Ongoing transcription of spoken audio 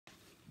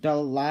the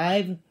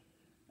live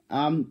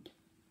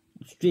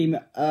stream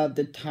of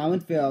the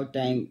Thomasville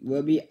thing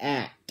will be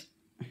at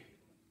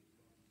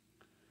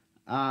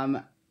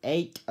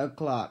 8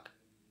 o'clock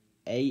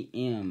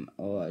a.m.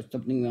 or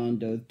something on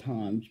those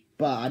times.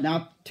 But I'm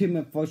not too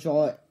much for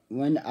sure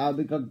when I'll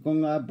be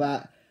going live.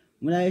 But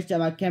when I set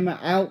my camera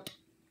out,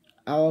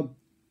 I'll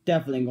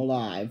definitely go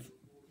live.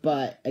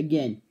 But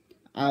again,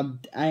 I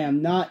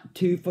am not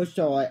too for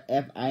sure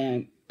if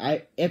I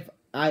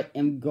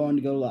am going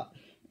to go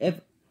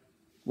live.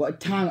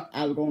 What time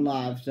I'm going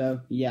live.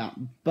 So yeah.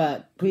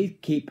 But please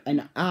keep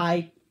an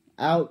eye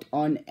out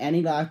on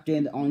any live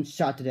streams on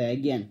Saturday.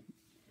 Again,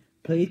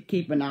 please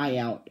keep an eye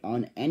out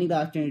on any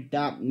live streams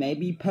that may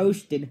be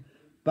posted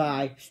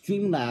by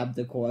Streamlabs,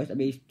 of course. I'll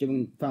be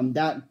streaming from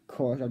that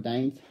course of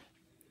things.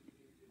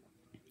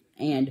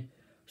 And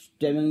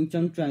streaming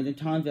some trains and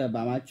times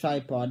by my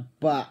tripod.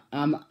 But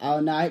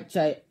I'll not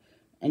say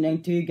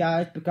anything to you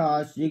guys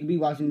because you can be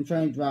watching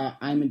trains while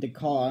I'm in the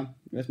car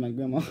with my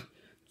grandma.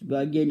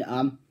 But again,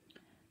 I'm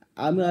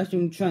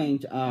watching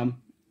trains,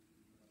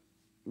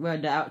 where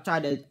the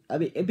outside is,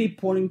 it'll be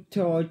pointing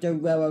towards the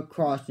railroad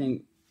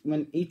crossing.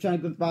 When each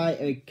train goes by,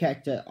 it'll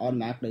catch it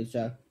automatically,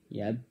 so,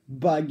 yeah.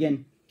 But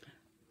again,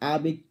 I'll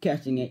be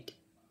catching it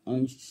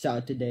on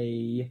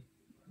Saturday.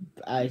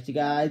 Alright, so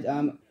guys,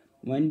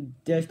 when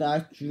this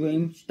live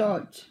stream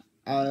starts,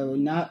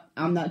 I'm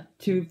not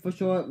too for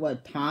sure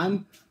what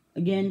time,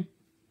 again,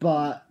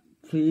 but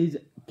please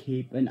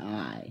keep an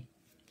eye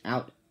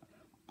out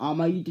on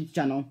my YouTube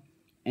channel,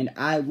 and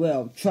I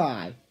will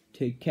try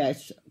to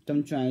catch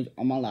some trains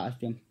on my live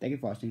stream. Thank you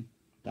for watching.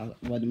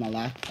 That was my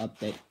last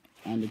update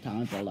on the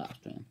Thomasville live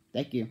stream.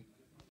 Thank you.